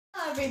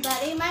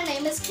everybody, my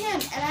name is Kim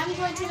and I'm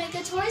going to make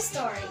a Toy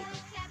Story.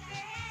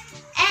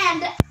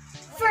 And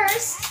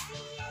first,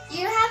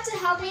 you have to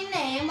help me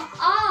name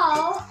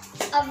all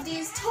of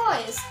these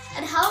toys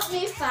and help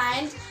me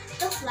find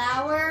the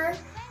flower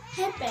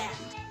headband.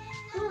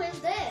 Who is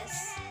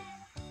this?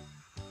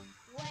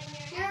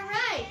 You're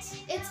right,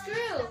 it's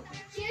Gru.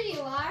 Here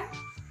you are.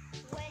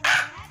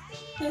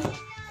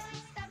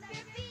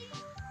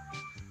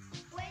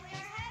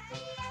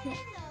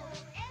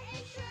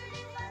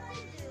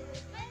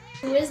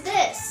 Who is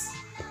this?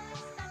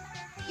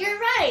 You're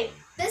right,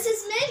 this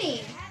is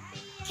Minnie.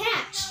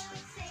 Catch.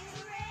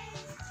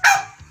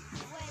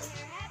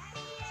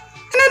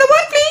 Another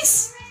one,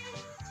 please.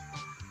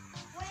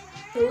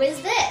 Who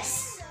is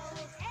this?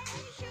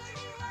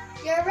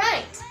 You're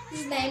right,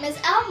 his name is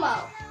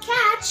Elmo.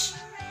 Catch.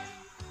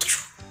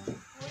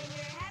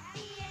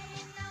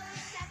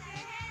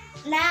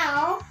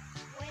 Now,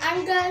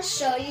 I'm going to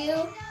show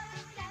you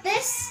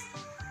this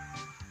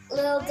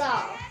little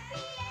doll.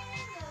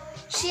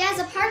 She has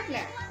a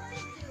partner.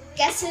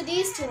 Guess who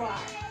these two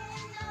are?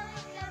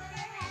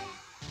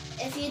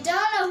 If you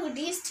don't know who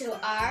these two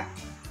are,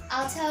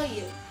 I'll tell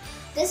you.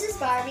 This is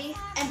Barbie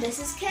and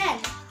this is Ken.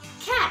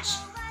 Catch!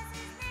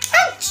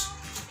 Ouch!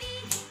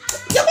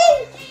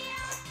 Yummy!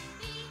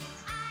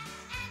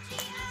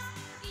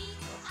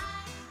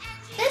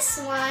 This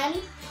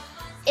one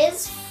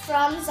is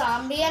from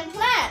Zombie and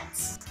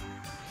Plants.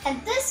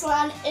 And this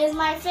one is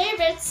my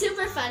favorite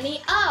super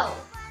funny O.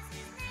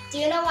 Do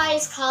you know why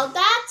he's called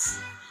that?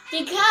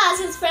 Because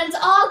his friends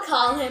all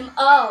call him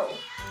O.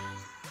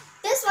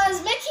 This one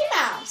is Mickey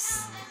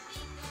Mouse.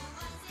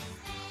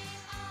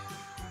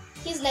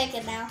 He's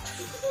naked now.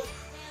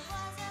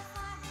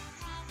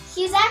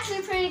 He's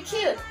actually pretty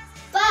cute.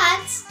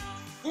 But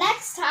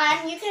next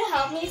time you can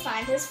help me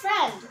find his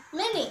friend,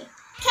 Minnie.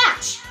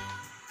 Catch!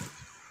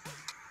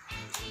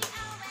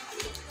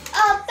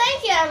 Oh,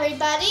 thank you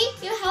everybody.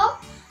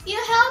 You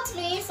helped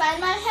me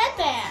find my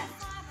headband.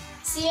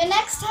 See you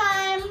next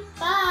time.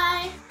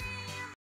 Bye.